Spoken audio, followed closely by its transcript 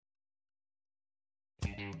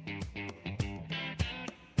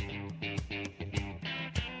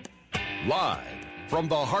Live from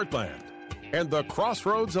the heartland and the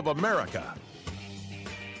crossroads of America,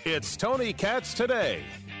 it's Tony Katz Today.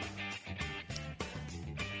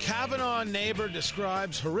 Kavanaugh neighbor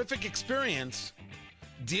describes horrific experience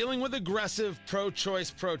dealing with aggressive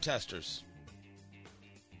pro-choice protesters.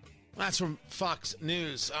 That's from Fox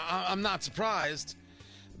News. I'm not surprised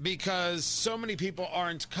because so many people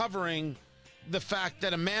aren't covering the fact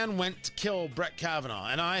that a man went to kill Brett Kavanaugh,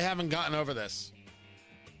 and I haven't gotten over this.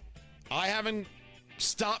 I haven't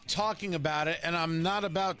stopped talking about it, and I'm not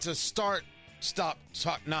about to stopping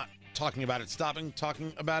talking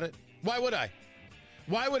about it. Why would I?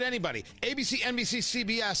 Why would anybody? ABC, NBC,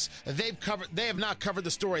 CBS, they have not covered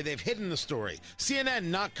the story. They've hidden the story. CNN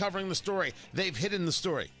not covering the story. They've hidden the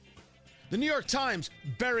story. The New York Times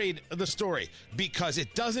buried the story because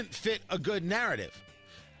it doesn't fit a good narrative.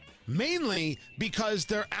 Mainly because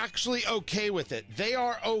they're actually okay with it. They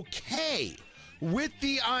are okay with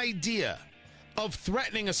the idea of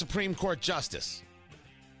threatening a Supreme Court justice.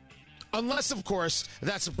 Unless, of course,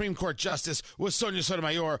 that Supreme Court justice was Sonia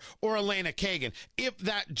Sotomayor or Elena Kagan. If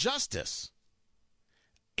that justice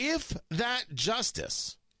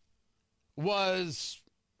was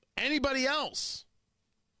anybody else,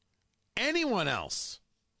 anyone else,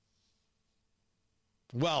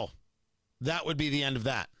 well, that would be the end of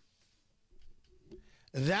that.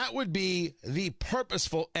 That would be the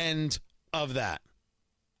purposeful end of that.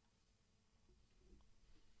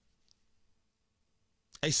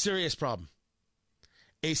 A serious problem.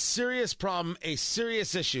 A serious problem, a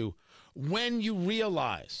serious issue when you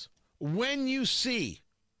realize, when you see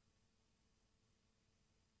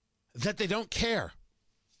that they don't care.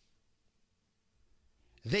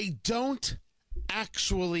 They don't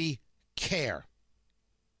actually care.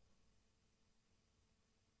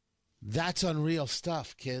 That's unreal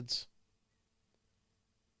stuff, kids.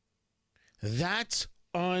 That's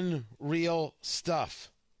unreal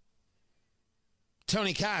stuff.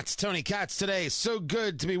 Tony Katz Today. So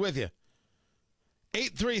good to be with you.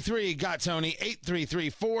 833-GOT-TONY,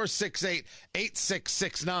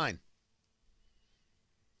 833-468-8669.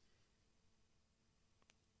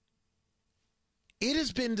 It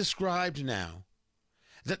has been described now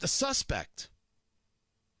that the suspect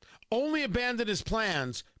only abandoned his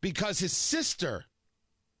plans because his sister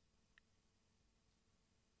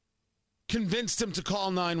convinced him to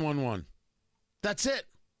call 911. That's it.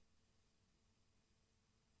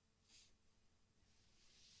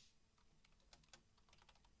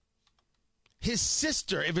 His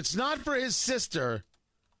sister, if it's not for his sister,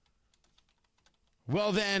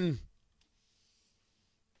 well then,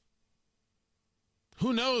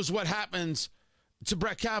 who knows what happens to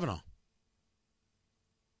Brett Kavanaugh?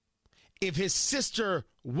 If his sister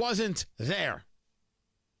wasn't there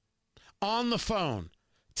on the phone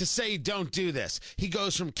to say, don't do this, he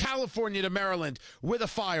goes from California to Maryland with a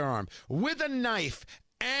firearm, with a knife,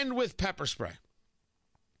 and with pepper spray.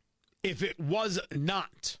 If it was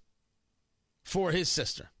not for his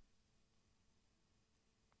sister.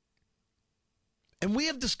 And we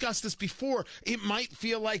have discussed this before. It might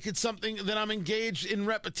feel like it's something that I'm engaged in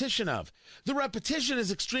repetition of. The repetition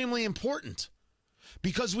is extremely important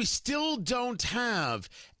because we still don't have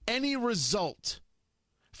any result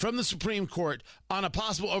from the Supreme Court on a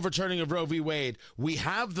possible overturning of Roe v. Wade. We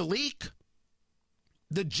have the leak,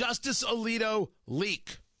 the Justice Alito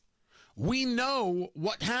leak. We know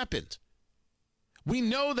what happened. We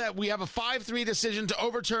know that we have a 5-3 decision to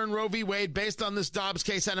overturn Roe v. Wade based on this Dobbs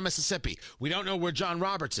case out of Mississippi. We don't know where John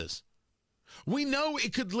Roberts is. We know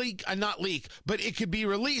it could leak, not leak, but it could be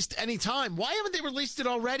released anytime. Why haven't they released it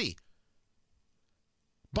already?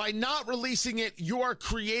 By not releasing it, you are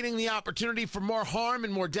creating the opportunity for more harm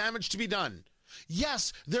and more damage to be done.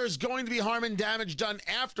 Yes, there's going to be harm and damage done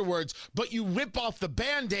afterwards, but you rip off the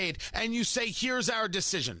Band-Aid and you say, here's our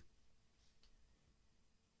decision.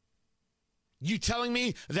 You telling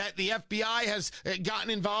me that the FBI has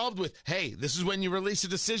gotten involved with, hey, this is when you release a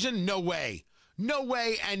decision? No way. No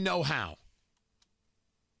way and no how.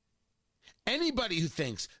 Anybody who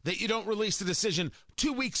thinks that you don't release the decision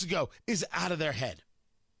 2 weeks ago is out of their head.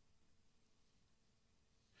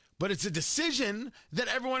 But it's a decision that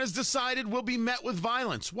everyone has decided will be met with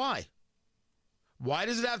violence. Why? Why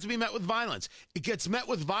does it have to be met with violence? It gets met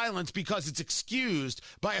with violence because it's excused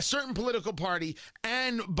by a certain political party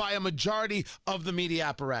and by a majority of the media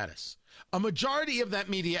apparatus. A majority of that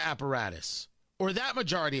media apparatus, or that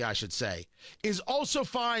majority, I should say, is also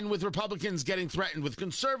fine with Republicans getting threatened, with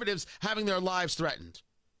conservatives having their lives threatened.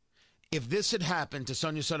 If this had happened to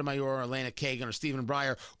Sonia Sotomayor or Elena Kagan or Stephen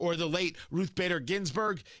Breyer or the late Ruth Bader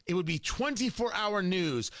Ginsburg, it would be 24-hour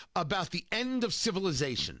news about the end of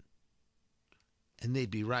civilization. And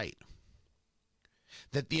they'd be right.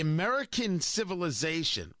 that the American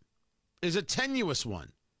civilization is a tenuous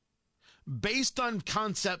one based on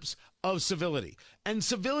concepts of civility. And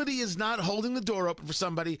civility is not holding the door open for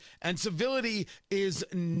somebody, and civility is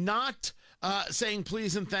not saying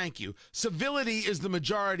please and thank you. Civility is the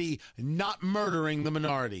majority not murdering the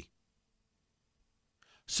minority.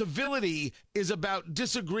 Civility is about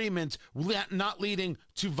disagreement not leading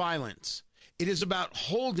to violence. It is about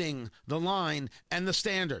holding the line and the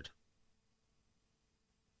standard.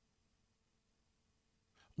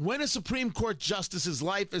 When a Supreme Court justice's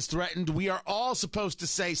life is threatened, we are all supposed to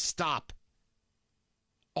say stop.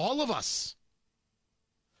 All of us.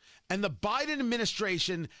 And the Biden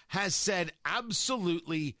administration has said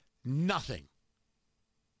absolutely nothing.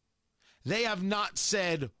 They have not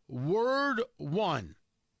said word one.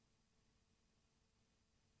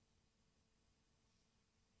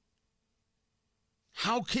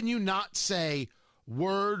 How can you not say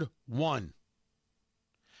word one?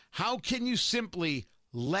 How can you simply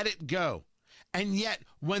let it go? And yet,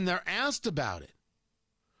 when they're asked about it,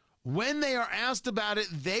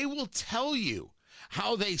 they will tell you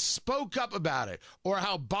how they spoke up about it or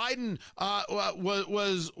how Biden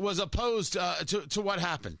was opposed to what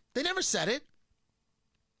happened. They never said it.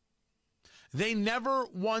 They never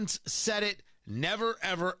once said it. Never,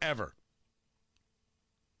 ever, ever.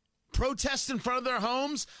 Protests in front of their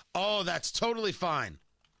homes? Oh, that's totally fine.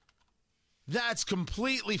 That's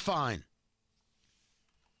completely fine.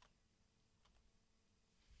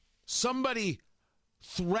 Somebody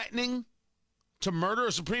threatening to murder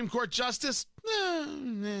a Supreme Court justice? What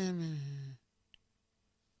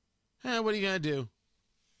are you going to do?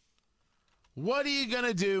 What are you going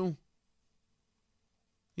to do?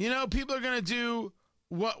 You know, people are going to do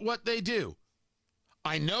what they do.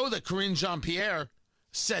 I know that Karine Jean-Pierre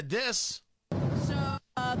said this. So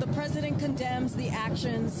the president condemns the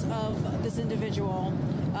actions of this individual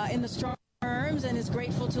in the strong terms and is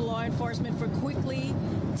grateful to law enforcement for quickly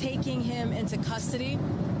taking him into custody.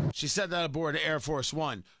 She said that aboard Air Force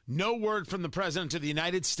One. No word from the president of the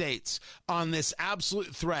United States on this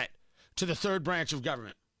absolute threat to the third branch of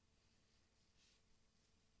government.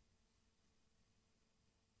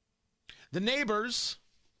 The neighbors,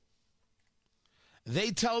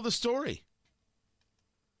 they tell the story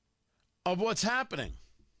of what's happening.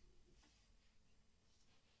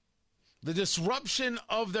 The disruption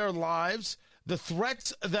of their lives, the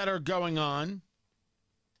threats that are going on.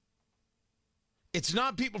 It's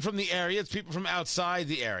not people from the area, it's people from outside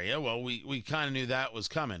the area. Well, we kind of knew that was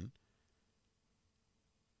coming.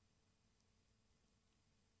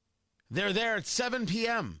 They're there at 7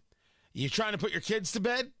 p.m. You trying to put your kids to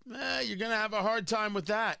bed? You're going to have a hard time with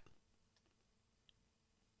that.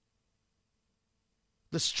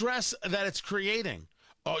 The stress that it's creating.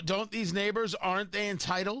 Oh, don't these neighbors, aren't they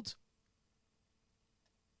entitled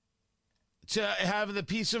to have the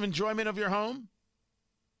peace of enjoyment of your home?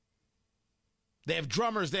 They have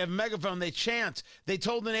drummers, they have a megaphone, they chant. They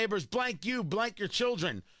told the neighbors, blank you, blank your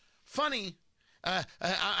children. Funny,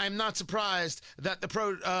 I'm not surprised that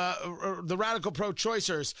the radical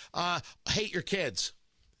pro-choicers hate your kids.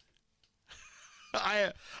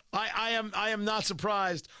 I am not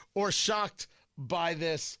surprised or shocked by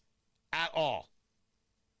this at all.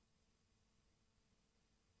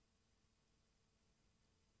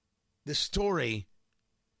 The story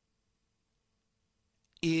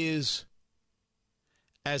is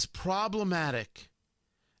as problematic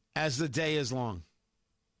as the day is long.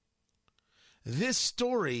 This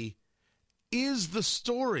story is the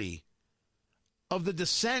story of the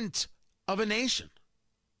descent of a nation.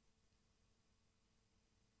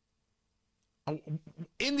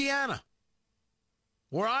 Indiana,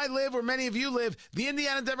 where I live, where many of you live, the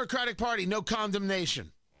Indiana Democratic Party, no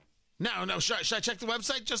condemnation. No, should I check the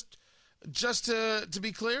website just to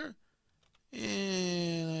be clear?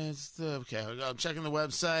 Yeah, okay, I'm checking the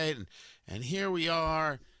website, and here we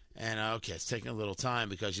are. And okay, it's taking a little time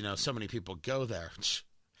because, so many people go there.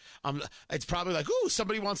 It's probably like, ooh,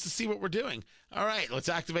 somebody wants to see what we're doing. All right, let's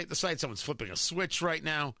activate the site. Someone's flipping a switch right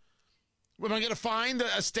now. We're going to find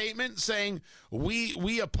a statement saying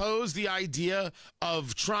we oppose the idea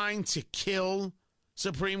of trying to kill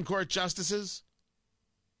Supreme Court justices.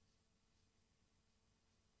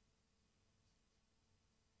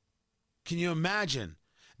 Can you imagine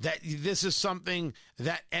that this is something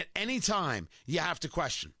that at any time you have to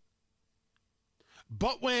question?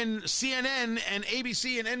 But when CNN and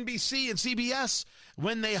ABC and NBC and CBS,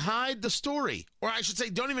 when they hide the story, or I should say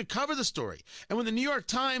don't even cover the story, and when the New York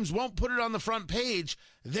Times won't put it on the front page,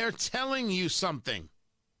 they're telling you something.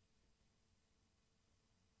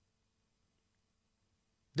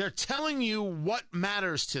 They're telling you what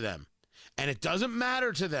matters to them. And it doesn't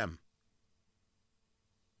matter to them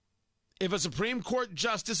if a Supreme Court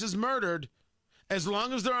justice is murdered, as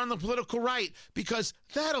long as they're on the political right, because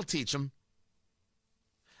that'll teach them.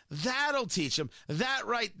 That'll teach them. That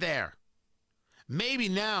right there. Maybe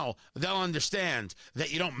now they'll understand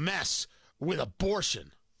that you don't mess with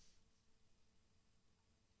abortion.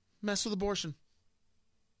 Mess with abortion.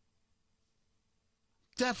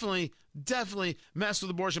 Definitely mess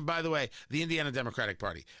with abortion. By the way, the Indiana Democratic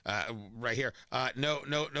Party, right here,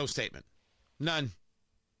 no statement. None.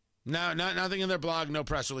 No, nothing in their blog, no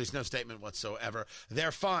press release, no statement whatsoever.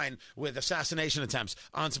 They're fine with assassination attempts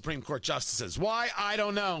on Supreme Court justices. Why? I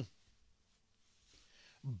don't know.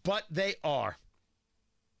 But they are.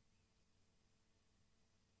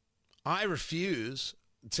 I refuse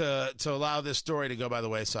to allow this story to go by the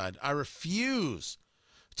wayside. I refuse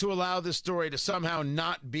to allow this story to somehow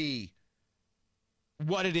not be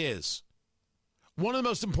what it is. One of the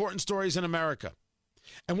most important stories in America.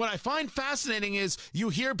 And what I find fascinating is you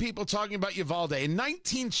hear people talking about Uvalde, and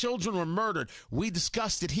 19 children were murdered. We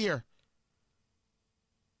discussed it here.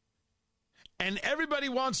 And everybody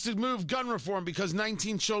wants to move gun reform because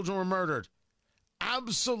 19 children were murdered.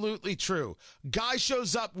 Absolutely true. Guy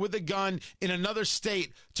shows up with a gun in another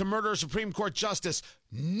state to murder a Supreme Court justice.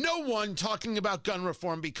 No one talking about gun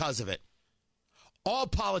reform because of it. All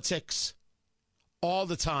politics, all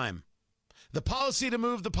the time. The policy to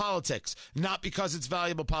move the politics, not because it's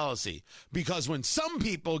valuable policy. Because when some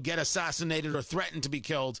people get assassinated or threatened to be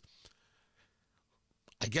killed,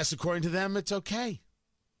 I guess according to them, it's okay.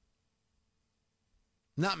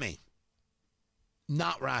 Not me.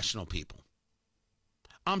 Not rational people.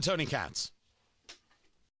 I'm Tony Katz.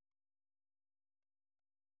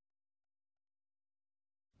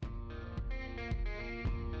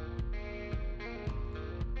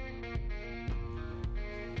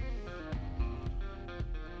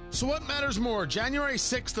 So what matters more, January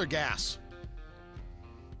 6th or gas?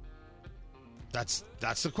 That's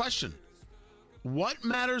the question. What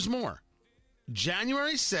matters more,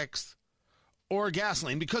 January 6th or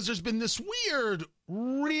gasoline? Because there's been this weird,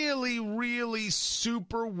 really, really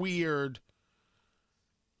super weird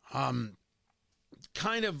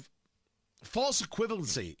kind of false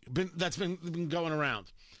equivalency that's been going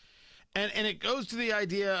around. And it goes to the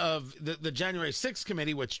idea of the January 6th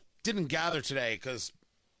committee, which didn't gather today because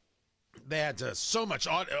they had so much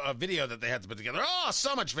video that they had to put together. Oh,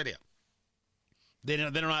 so much video. They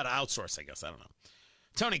don't know how to outsource, I guess. I don't know.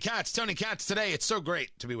 Tony Katz today. It's so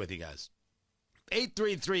great to be with you guys.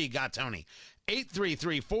 833-GOT-TONY.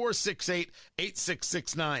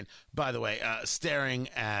 833-468-8669. By the way, staring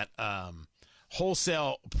at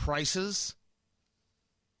wholesale prices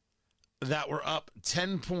that were up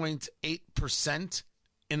 10.8%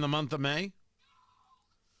 in the month of May.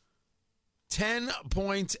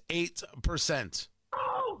 10.8%.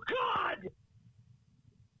 Oh, God!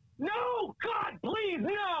 No! God, please,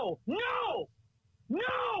 no! No!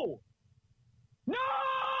 No! No!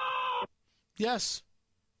 Yes.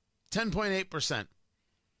 10.8%.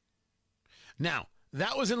 Now,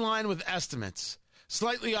 that was in line with estimates,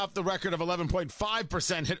 slightly off the record of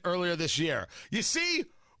 11.5% hit earlier this year. You see,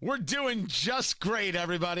 we're doing just great,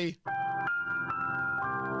 everybody. Can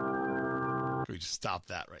we just stop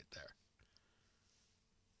that right there?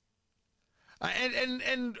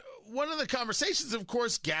 And one of the conversations, of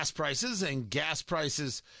course, gas prices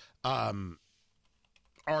are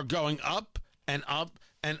going up and up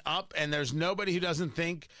and up, and there's nobody who doesn't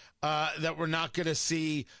think that we're not going to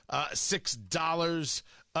see $6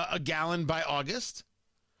 a gallon by August.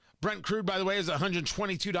 Brent crude, by the way, is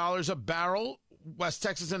 $122 a barrel. West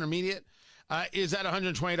Texas Intermediate is at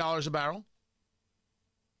 $120 a barrel.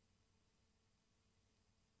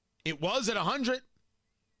 It was at 100.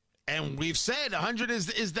 And we've said 100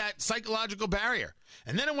 is that psychological barrier.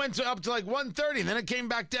 And then it went up to like 130, and then it came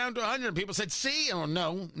back down to 100. People said, see? Oh,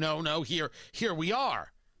 no, here we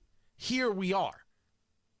are. Here we are.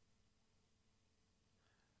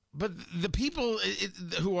 But the people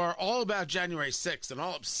who are all about January 6th and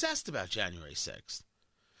all obsessed about January 6th,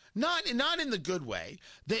 not in the good way.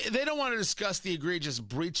 They don't want to discuss the egregious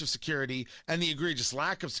breach of security and the egregious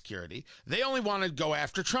lack of security. They only want to go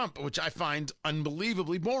after Trump, which I find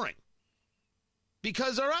unbelievably boring.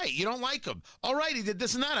 Because, all right, you don't like him. All right, he did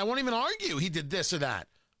this and that. I won't even argue he did this or that.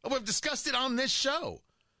 We've discussed it on this show.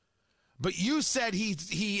 But you said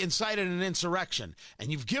he incited an insurrection,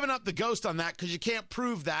 and you've given up the ghost on that because you can't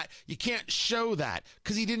prove that. You can't show that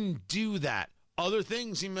because he didn't do that. Other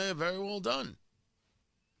things he may have very well done.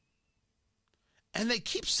 And they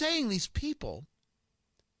keep saying, these people,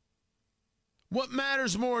 what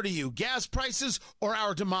matters more to you, gas prices or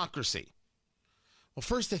our democracy? Well,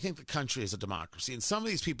 first, they think the country is a democracy, and some of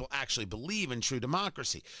these people actually believe in true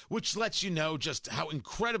democracy, which lets you know just how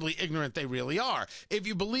incredibly ignorant they really are. If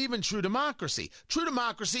you believe in true democracy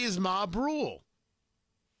is mob rule.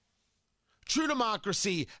 True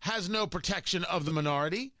democracy has no protection of the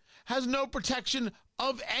minority, has no protection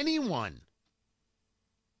of anyone.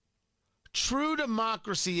 True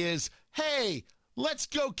democracy is, hey, let's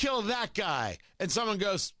go kill that guy. And someone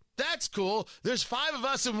goes, that's cool. There's 5 of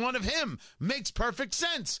us and 1 of him. Makes perfect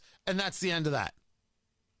sense. And that's the end of that.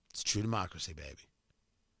 It's true democracy, baby.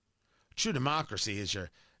 True democracy is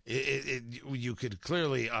you could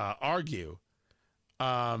clearly argue,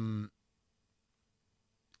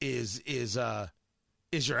 is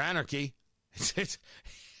your anarchy.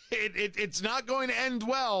 It's not going to end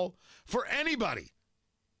well for anybody.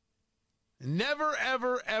 Never,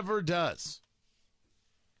 ever, ever does.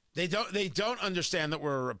 They don't understand that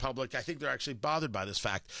we're a republic. I think they're actually bothered by this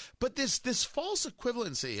fact. But this false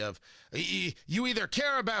equivalency of you either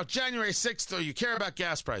care about January 6th or you care about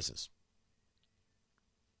gas prices.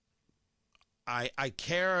 I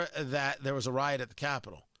care that there was a riot at the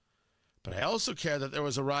Capitol. But I also care that there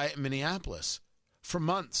was a riot in Minneapolis for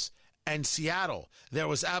months. And Seattle, there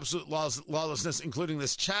was absolute lawlessness, including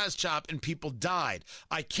this Chaz chop, and people died.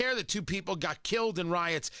 I care that 2 people got killed in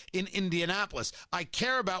riots in Indianapolis. I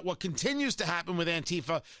care about what continues to happen with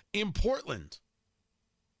Antifa in Portland.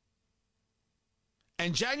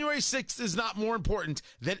 And January 6th is not more important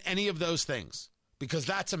than any of those things, because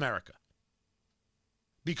that's America.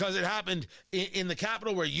 Because it happened in the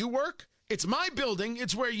Capitol where you work. It's my building.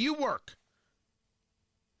 It's where you work.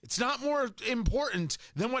 It's not more important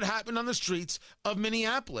than what happened on the streets of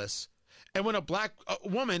Minneapolis and when a black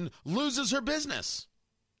woman loses her business.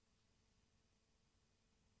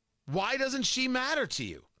 Why doesn't she matter to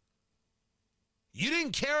you? You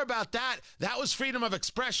didn't care about that. That was freedom of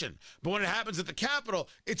expression. But when it happens at the Capitol,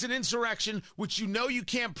 it's an insurrection, which you know you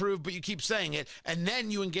can't prove, but you keep saying it. And then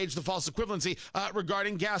you engage the false equivalency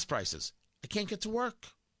regarding gas prices. I can't get to work.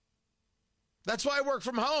 That's why I work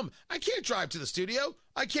from home. I can't drive to the studio.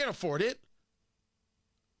 I can't afford it.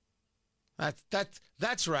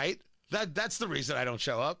 That's right. That's the reason I don't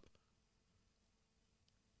show up.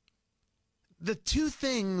 The 2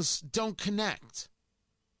 things don't connect.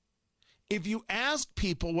 If you ask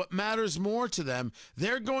people what matters more to them,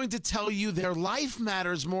 they're going to tell you their life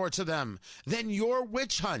matters more to them than your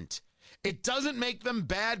witch hunt. It doesn't make them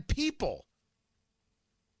bad people.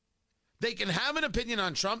 They can have an opinion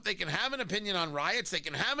on Trump. They can have an opinion on riots. They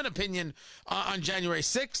can have an opinion on January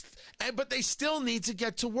 6th, but they still need to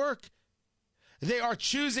get to work. They are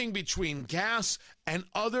choosing between gas and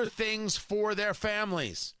other things for their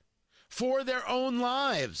families, for their own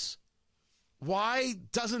lives. Why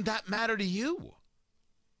doesn't that matter to you?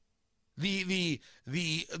 The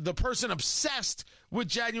person obsessed with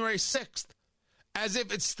January 6th, as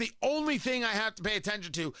if it's the only thing I have to pay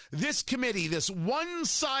attention to. This committee, this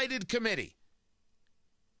one-sided committee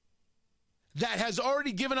that has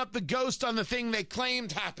already given up the ghost on the thing they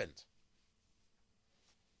claimed happened.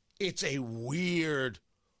 It's a weird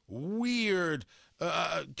kind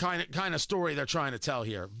of story they're trying to tell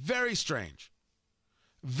here. Very strange.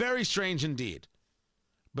 Very strange indeed.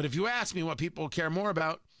 But if you ask me what people care more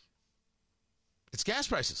about, it's gas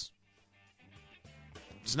prices.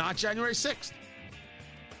 It's not January 6th.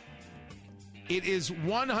 It is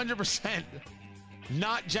 100%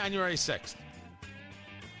 not January 6th.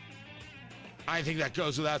 I think that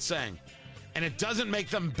goes without saying. And it doesn't make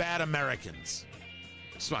them bad Americans.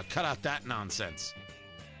 So cut out that nonsense.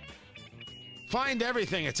 Find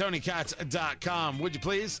everything at TonyKatz.com, would you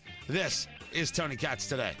please? This is Tony Katz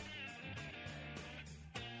Today.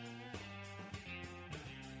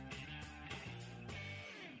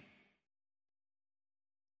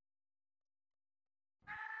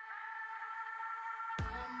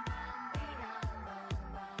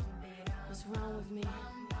 What's wrong with me?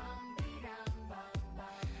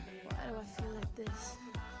 Why do I feel like this?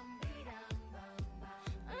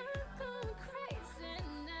 I'm going crazy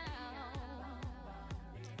now.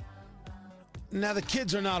 Now, the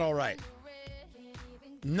kids are not all right.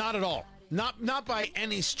 Not at all. Not by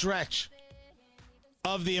any stretch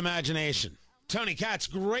of the imagination. Tony Katz,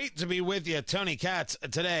 great to be with you. Tony Katz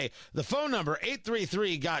Today. The phone number,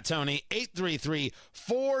 833-GOT-TONY,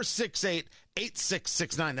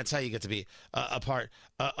 833-468-8669. That's how you get to be a part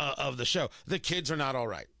of the show. The kids are not all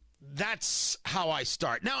right. That's how I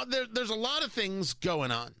start. Now, there's a lot of things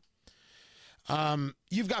going on.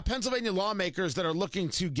 You've got Pennsylvania lawmakers that are looking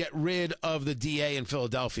to get rid of the DA in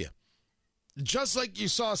Philadelphia. Just like you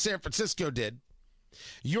saw San Francisco did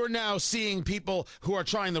You're now seeing people who are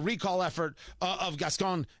trying the recall effort of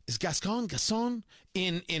Gascon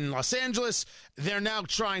in Los Angeles. They're now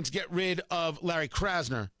trying to get rid of Larry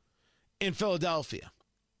Krasner in Philadelphia.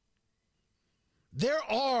 There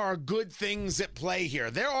are good things at play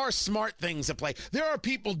here. There are smart things at play. There are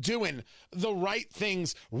people doing the right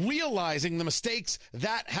things, realizing the mistakes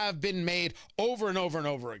that have been made over and over and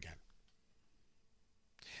over again.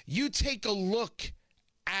 You take a look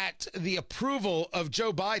at the approval of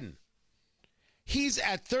Joe Biden. He's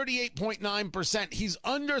at 38.9%. He's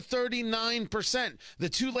under 39%. The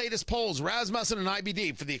two latest polls, Rasmussen and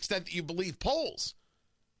IBD, for the extent that you believe polls,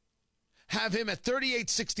 have him at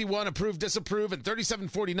 38.61 approve, disapprove, and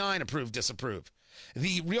 37.49 approve, disapprove.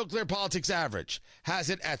 The Real Clear Politics average has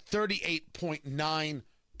it at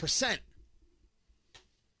 38.9%.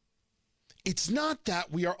 It's not that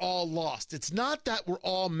we are all lost. It's not that we're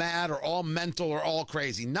all mad or all mental or all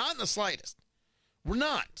crazy. Not in the slightest. We're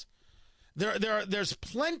not. There's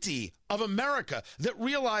plenty of America that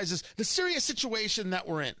realizes the serious situation that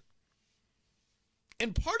we're in.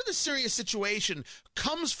 And part of the serious situation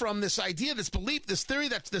comes from this idea, this belief, this theory,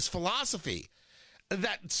 this philosophy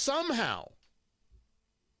that somehow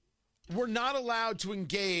we're not allowed to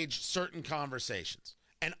engage certain conversations.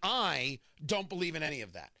 And I don't believe in any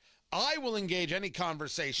of that. I will engage any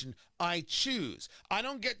conversation I choose. I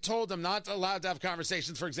don't get told I'm not allowed to have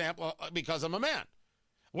conversations, for example, because I'm a man.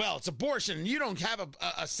 Well, it's abortion. You don't have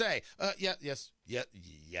a say. Yes,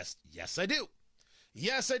 I do.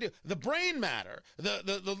 Yes, I do. The brain matter,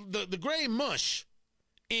 the gray mush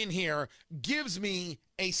in here gives me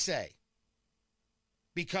a say.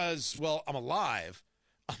 Because, well, I'm alive.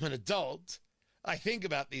 I'm an adult. I think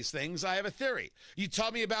about these things. I have a theory. You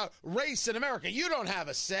taught me about race in America. You don't have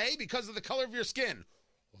a say because of the color of your skin.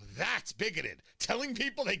 Well, that's bigoted. Telling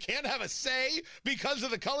people they can't have a say because of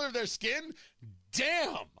the color of their skin?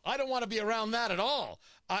 Damn, I don't want to be around that at all.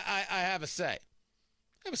 I have a say.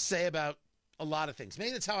 I have a say about a lot of things.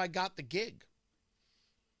 Maybe that's how I got the gig.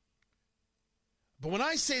 But when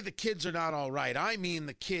I say the kids are not all right, I mean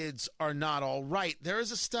the kids are not all right. There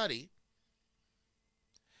is a study.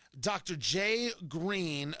 Dr. Jay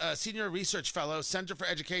Green, a senior research fellow, Center for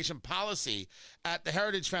Education Policy at the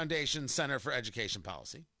Heritage Foundation Center for Education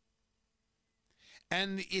Policy.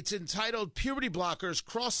 And it's entitled Puberty Blockers,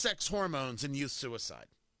 Cross-Sex Hormones, and Youth Suicide.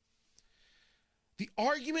 The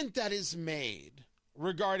argument that is made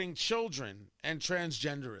regarding children and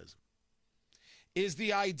transgenderism is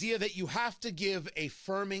the idea that you have to give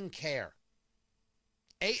affirming care.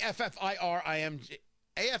 AFFIRM,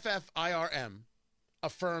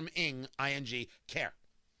 affirming, ing, care.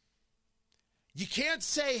 You can't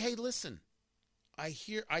say, hey, listen, I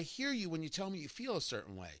hear you when you tell me you feel a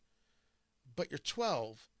certain way, but you're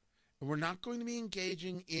 12, and we're not going to be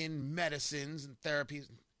engaging in medicines and therapies.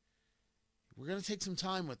 We're going to take some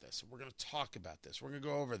time with this. We're going to talk about this. We're going to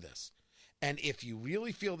go over this. And if you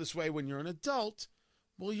really feel this way when you're an adult,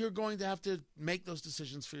 well, you're going to have to make those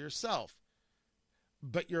decisions for yourself.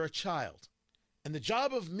 But you're a child. And the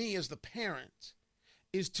job of me as the parent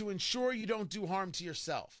is to ensure you don't do harm to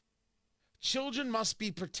yourself. Children must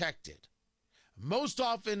be protected, most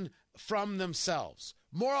often from themselves,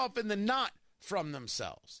 more often than not from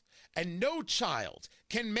themselves. And no child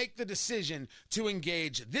can make the decision to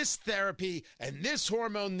engage this therapy and this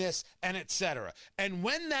hormone, this, and etc. And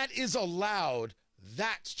when that is allowed,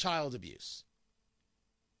 that's child abuse.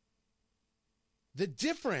 The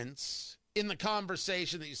difference in the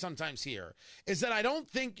conversation that you sometimes hear is that I don't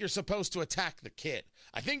think you're supposed to attack the kid.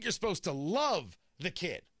 I think you're supposed to love the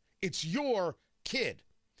kid. It's your kid.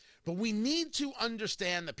 But we need to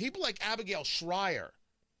understand that people like Abigail Schreier,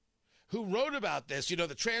 who wrote about this, the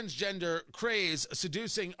transgender craze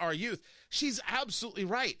seducing our youth, she's absolutely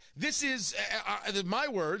right. This is my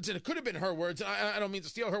words, and it could have been her words. I don't mean to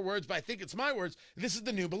steal her words, but I think it's my words. This is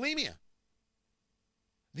the new bulimia.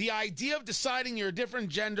 The idea of deciding you're a different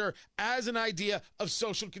gender as an idea of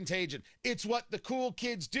social contagion. It's what the cool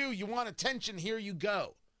kids do. You want attention, here you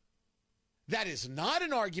go. That is not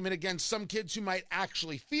an argument against some kids who might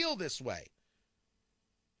actually feel this way.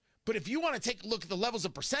 But if you want to take a look at the levels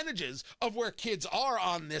of percentages of where kids are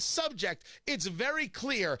on this subject, it's very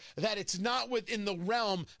clear that it's not within the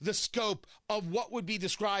realm, the scope of what would be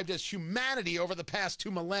described as humanity over the past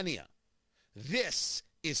 2 millennia. This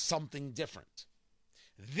is something different.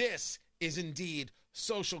 This is indeed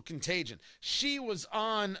social contagion. She was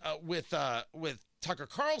on with Tucker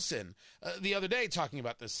Carlson the other day talking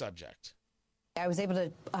about this subject. I was able to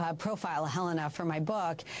profile Helena for my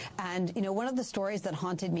book. And, one of the stories that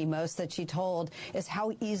haunted me most that she told is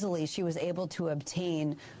how easily she was able to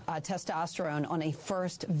obtain testosterone on a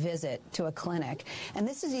first visit to a clinic. And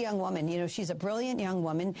this is a young woman, she's a brilliant young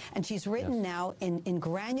woman, and she's written now in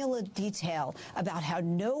granular detail about how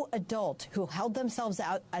no adult who held themselves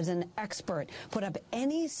out as an expert put up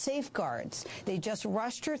any safeguards. They just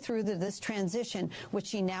rushed her through this transition, which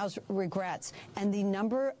she now regrets. And the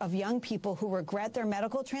number of young people who regret their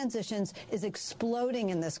medical transitions is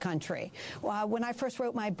exploding in this country. When I first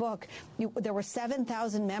wrote my book, there were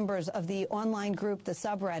 7,000 members of the online group, the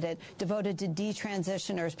subreddit, devoted to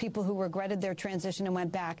detransitioners, people who regretted their transition and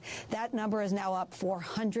went back. That number is now up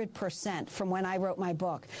 400% from when I wrote my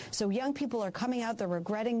book. So young people are coming out, they're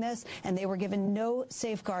regretting this, and they were given no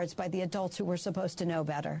safeguards by the adults who were supposed to know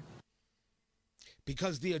better.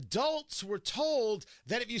 Because the adults were told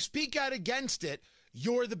that if you speak out against it,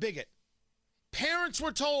 you're the bigot. Parents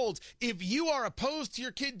were told, if you are opposed to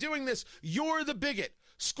your kid doing this, you're the bigot.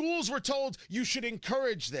 Schools were told you should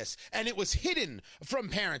encourage this, and it was hidden from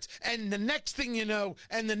parents. And the next thing you know,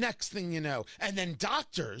 and the next thing you know. And then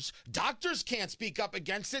doctors can't speak up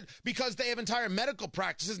against it because they have entire medical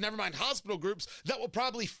practices, never mind hospital groups, that will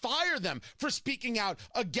probably fire them for speaking out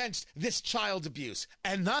against this child abuse.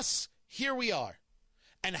 And thus, here we are.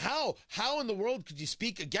 And how in the world could you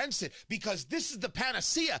speak against it? Because this is the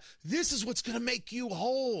panacea. This is what's going to make you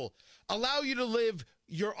whole. Allow you to live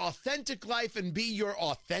your authentic life and be your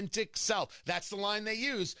authentic self. That's the line they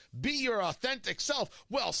use. Be your authentic self.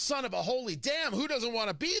 Well, son of a holy damn, who doesn't want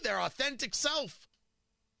to be their authentic self?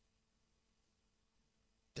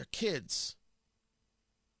 They're kids.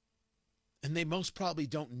 And they most probably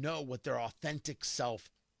don't know what their authentic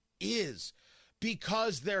self is.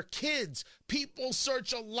 Because they're kids. People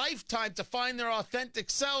search a lifetime to find their authentic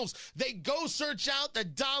selves. They go search out the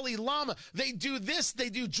Dalai Lama. They do this, they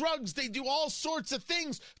do drugs, they do all sorts of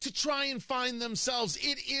things to try and find themselves.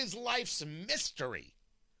 It is life's mystery.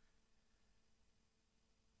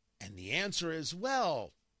 And the answer is,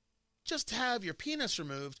 well, just have your penis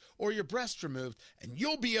removed or your breast removed and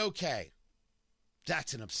you'll be okay.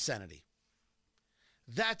 That's an obscenity.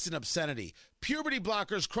 That's an obscenity. Puberty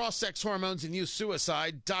blockers, cross-sex hormones, and youth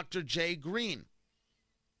suicide, Dr. Jay Green,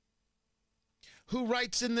 who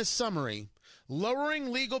writes in this summary,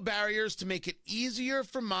 lowering legal barriers to make it easier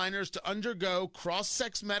for minors to undergo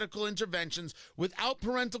cross-sex medical interventions without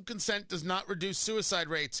parental consent does not reduce suicide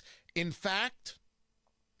rates. In fact,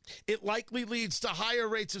 it likely leads to higher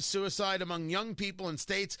rates of suicide among young people in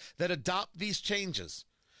states that adopt these changes.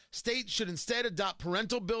 States should instead adopt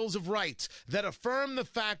parental bills of rights that affirm the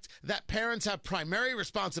fact that parents have primary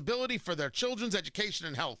responsibility for their children's education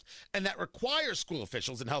and health, and that require school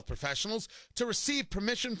officials and health professionals to receive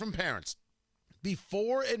permission from parents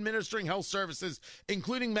before administering health services,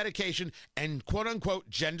 including medication and quote-unquote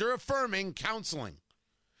gender-affirming counseling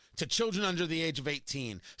to children under the age of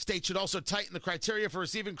 18. States should also tighten the criteria for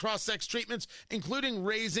receiving cross-sex treatments, including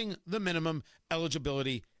raising the minimum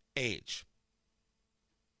eligibility age.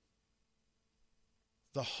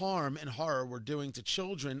 The harm and horror we're doing to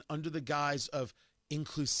children under the guise of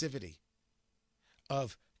inclusivity,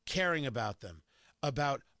 of caring about them,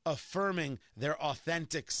 about affirming their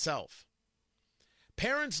authentic self.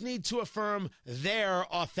 Parents need to affirm their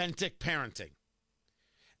authentic parenting.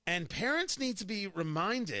 And parents need to be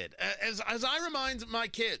reminded, as I remind my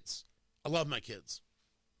kids, I love my kids.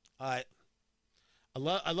 I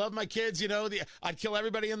love my kids, I'd kill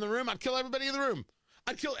everybody in the room. I'd kill everybody in the room.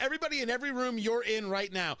 I'd kill everybody in every room you're in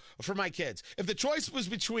right now for my kids. If the choice was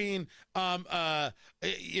between,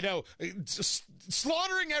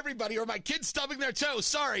 slaughtering everybody or my kids stubbing their toes,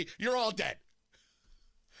 sorry, you're all dead.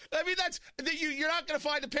 I mean, you're not going to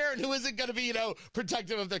find a parent who isn't going to be,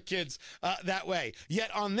 protective of their kids that way. Yet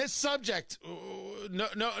on this subject,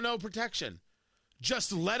 no protection.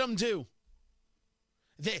 Just let them do.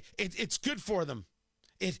 It's good for them.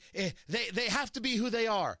 They have to be who they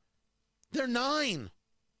are. They're 9.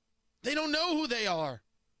 They don't know who they are.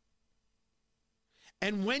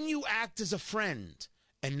 And when you act as a friend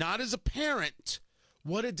and not as a parent,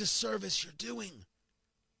 what a disservice you're doing.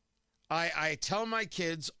 I tell my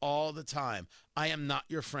kids all the time, I am not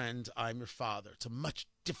your friend, I'm your father. It's a much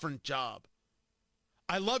different job.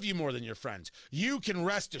 I love you more than your friends. You can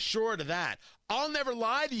rest assured of that. I'll never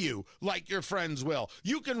lie to you like your friends will.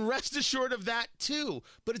 You can rest assured of that too,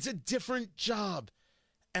 but it's a different job.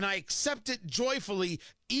 And I accept it joyfully,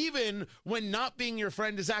 even when not being your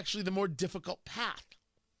friend is actually the more difficult path.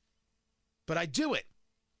 But I do it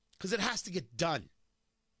because it has to get done,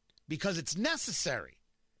 because it's necessary,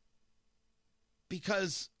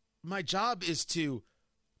 because my job is to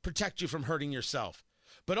protect you from hurting yourself,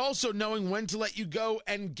 but also knowing when to let you go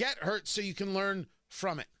and get hurt so you can learn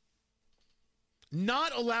from it.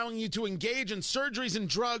 Not allowing you to engage in surgeries and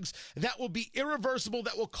drugs that will be irreversible,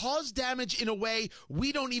 that will cause damage in a way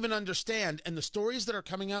we don't even understand. And the stories that are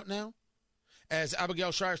coming out now, as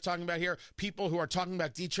Abigail Schreier is talking about here, people who are talking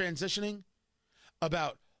about detransitioning,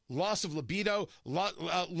 about loss of libido,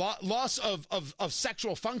 loss of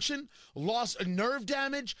sexual function, loss of nerve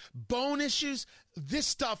damage, bone issues. This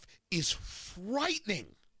stuff is frightening.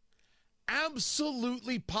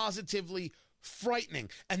 Absolutely, positively frightening.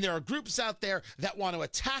 And there are groups out there that want to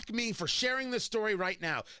attack me for sharing this story right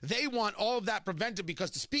now. They want all of that prevented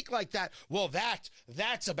because to speak like that, well,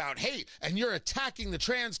 that's about hate, and you're attacking the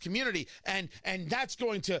trans community, and that's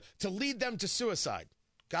going to lead them to suicide.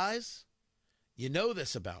 Guys, you know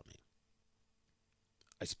this about me.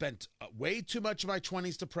 I spent way too much of my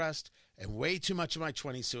 20s depressed and way too much of my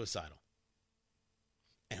 20s suicidal.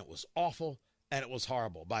 And it was awful. And it was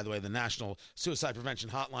horrible. By the way, the National Suicide Prevention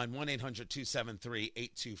Hotline,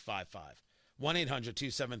 1-800-273-8255.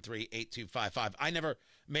 1-800-273-8255. I never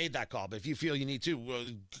made that call, but if you feel you need to,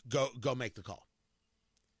 go make the call.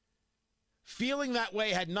 Feeling that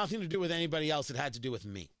way had nothing to do with anybody else. It had to do with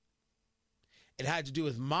me. It had to do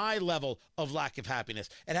with my level of lack of happiness.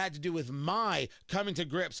 It had to do with my coming to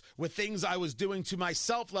grips with things I was doing to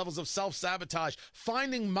myself, levels of self-sabotage,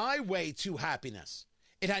 finding my way to happiness.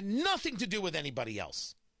 It had nothing to do with anybody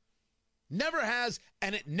else. Never has,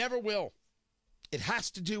 and it never will. It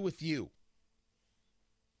has to do with you.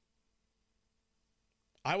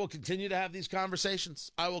 I will continue to have these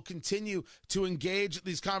conversations. I will continue to engage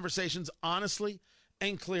these conversations honestly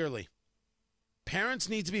and clearly. Parents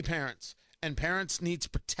need to be parents, and parents need to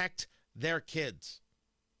protect their kids.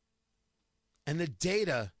 And the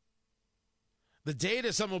data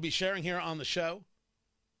someone will be sharing here on the show.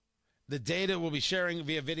 The data we'll be sharing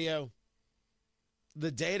via video.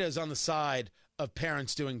 The data is on the side of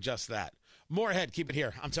parents doing just that. More ahead. Keep it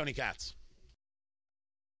here. I'm Tony Katz.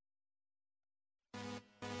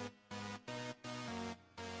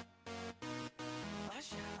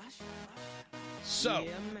 So,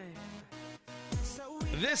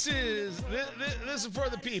 this is for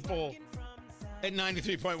the people at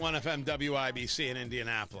 93.1 FM WIBC in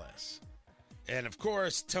Indianapolis. And, of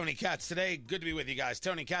course, Tony Katz today. Good to be with you guys.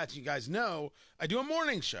 Tony Katz, you guys know, I do a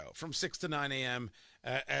morning show from 6 to 9 a.m.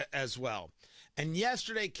 As well. And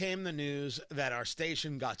yesterday came the news that our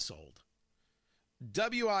station got sold.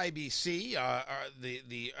 WIBC,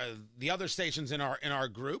 the other stations in our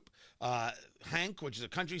group, Hank, which is a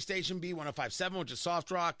country station, B1057, which is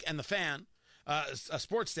soft rock, and The Fan, a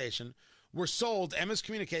sports station, were sold. MS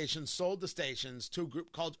Communications sold the stations to a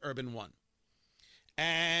group called Urban One.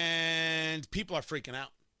 And people are freaking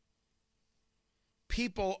out.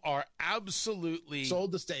 People are absolutely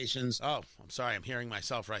sold the stations. Oh, I'm sorry. I'm hearing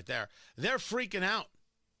myself right there. They're freaking out.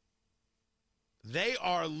 They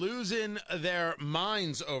are losing their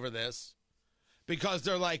minds over this because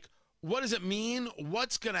they're like, what does it mean?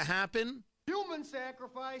 What's going to happen? Human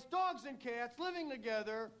sacrifice, dogs and cats living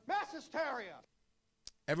together, mass hysteria.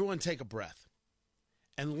 Everyone take a breath.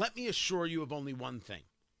 And let me assure you of only one thing.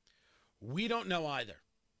 We don't know either.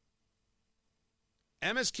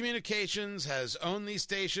 MS Communications has owned these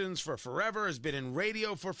stations for forever, has been in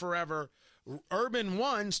radio for forever. Urban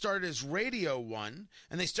One started as Radio One,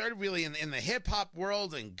 and they started really in the hip-hop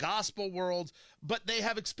world and gospel world, but they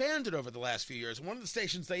have expanded over the last few years. One of the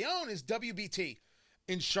stations they own is WBT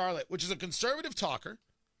in Charlotte, which is a conservative talker,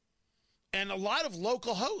 and a lot of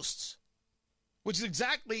local hosts, which is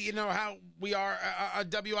exactly, how we are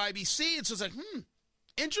at WIBC. It's just like,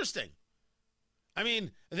 interesting. I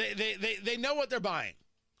mean, they know what they're buying.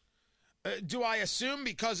 Do I assume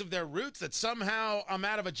because of their roots that somehow I'm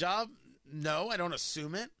out of a job? No, I don't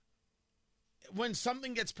assume it. When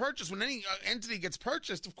something gets purchased, when any entity gets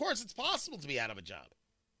purchased, of course it's possible to be out of a job.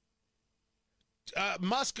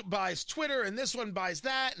 Musk buys Twitter, and this one buys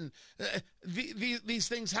that, and these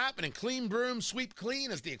things happen. And clean broom, sweep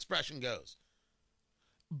clean, as the expression goes.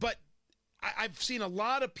 But I've seen a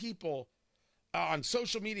lot of people on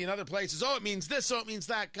social media and other places, it means this, it means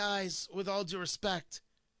that. Guys, with all due respect,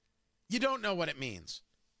 you don't know what it means.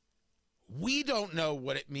 We don't know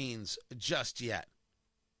what it means just yet.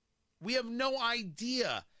 We have no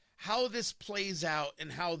idea how this plays out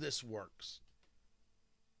and how this works.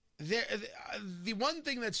 The one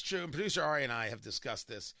thing that's true, and producer Ari and I have discussed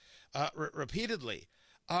this repeatedly,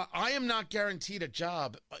 I am not guaranteed a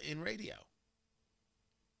job in radio.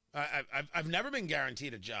 I've never been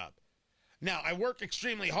guaranteed a job. Now, I work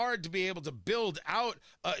extremely hard to be able to build out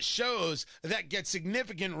shows that get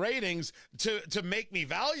significant ratings to make me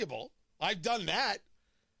valuable. I've done that.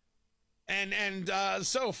 And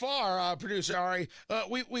so far, producer Ari,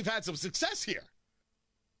 we've had some success here.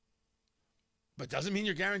 But doesn't mean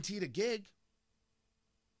you're guaranteed a gig.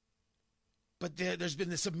 But there's been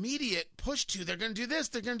this immediate push to, they're going to do this,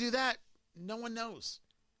 they're going to do that. No one knows.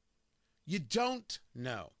 You don't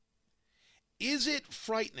know. Is it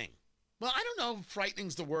frightening? Well, I don't know if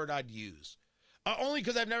frightening's the word I'd use. Only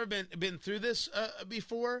because I've never been through this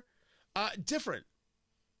before. Different.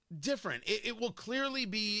 It will clearly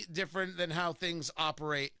be different than how things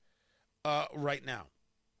operate right now.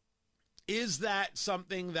 Is that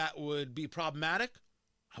something that would be problematic?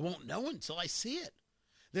 I won't know until I see it.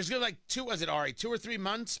 There's going to be 2 or 3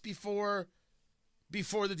 months before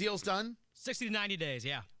the deal's done? 60 to 90 days,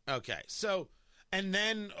 yeah. Okay, so, and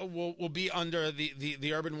then we'll be under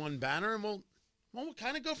the Urban One banner, and we'll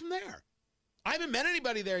kind of go from there. I haven't met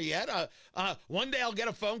anybody there yet. One day I'll get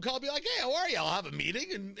a phone call, be like, "Hey, how are you?" I'll have a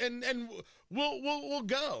meeting, and we'll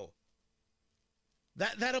go.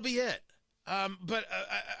 That'll be it. But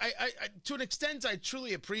I to an extent, I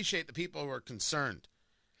truly appreciate the people who are concerned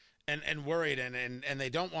and worried, and they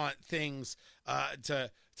don't want things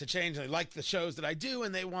to change. They like the shows that I do,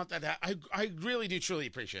 and they want that. I really do truly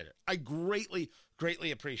appreciate it. I greatly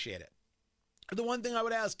appreciate it. The one thing I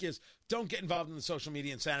would ask is, don't get involved in the social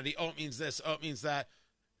media insanity. Oh, it means this. Oh, it means that.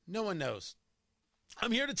 No one knows.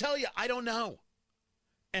 I'm here to tell you, I don't know.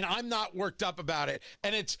 And I'm not worked up about it.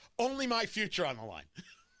 And it's only my future on the line.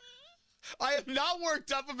 I am not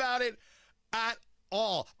worked up about it at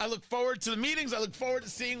all. I look forward to the meetings. I look forward to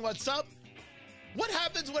seeing what's up. What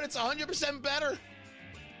happens when it's 100% better?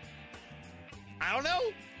 I don't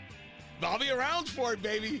know. I'll be around for it,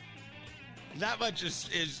 baby. That much is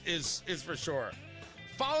for sure.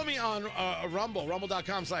 Follow me on Rumble,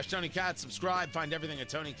 rumble.com/Tony Katz. Subscribe. Find everything at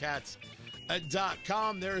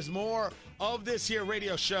TonyKatz.com. There is more of this here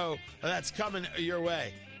radio show that's coming your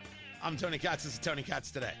way. I'm Tony Katz. This is Tony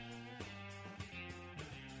Katz Today.